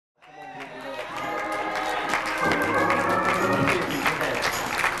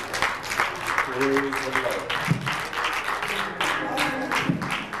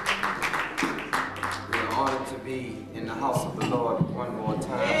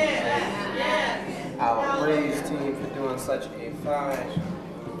such a fine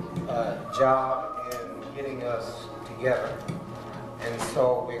job in getting us together. And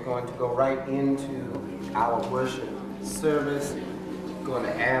so we're going to go right into our worship service. I'm going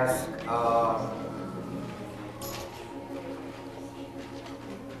to ask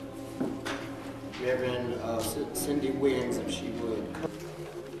Reverend Cindy Williams if she would come.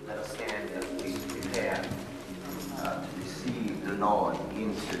 Let us stand as we prepare to receive the Lord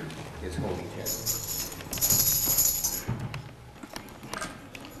into his holy temple.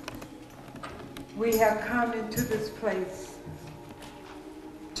 We have come into this place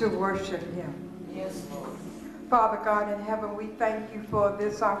to worship him. Yes, Lord. Father God in heaven, we thank you for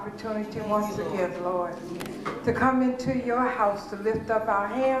this opportunity once again, Lord, to come into your house, to lift up our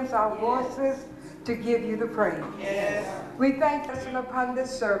hands, our voices, to give you the praise. Yes. We thank you upon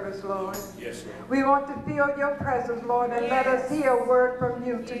this service, Lord. Yes, Lord. We want to feel your presence, Lord, and let us hear a word from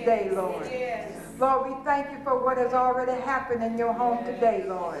you today, Lord. Yes. Lord, we thank you for what has already happened in your home today,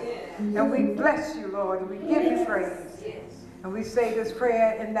 Lord. And we bless you, Lord, and we give you praise. And we say this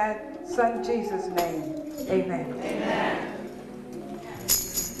prayer in that Son Jesus' name. Amen. Amen.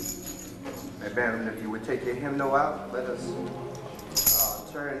 Amen. If you would take your hymnal out, let us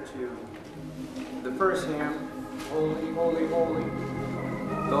turn to the first hymn, Holy, Holy, Holy,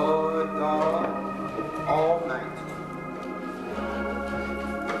 Lord God Almighty.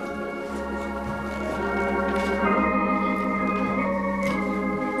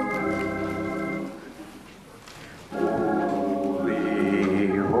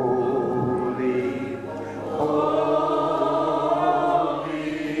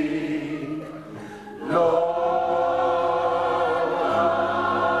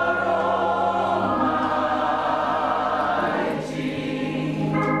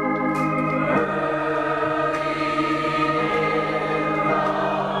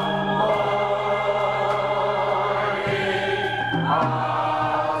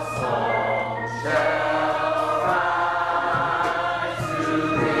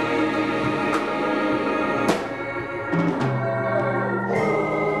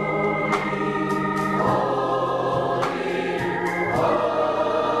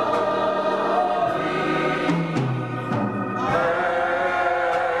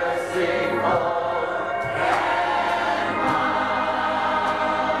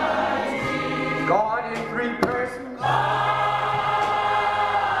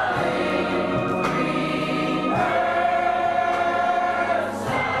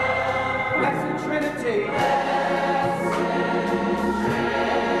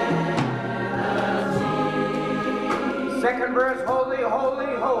 Second verse, holy, holy,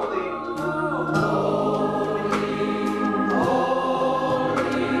 holy.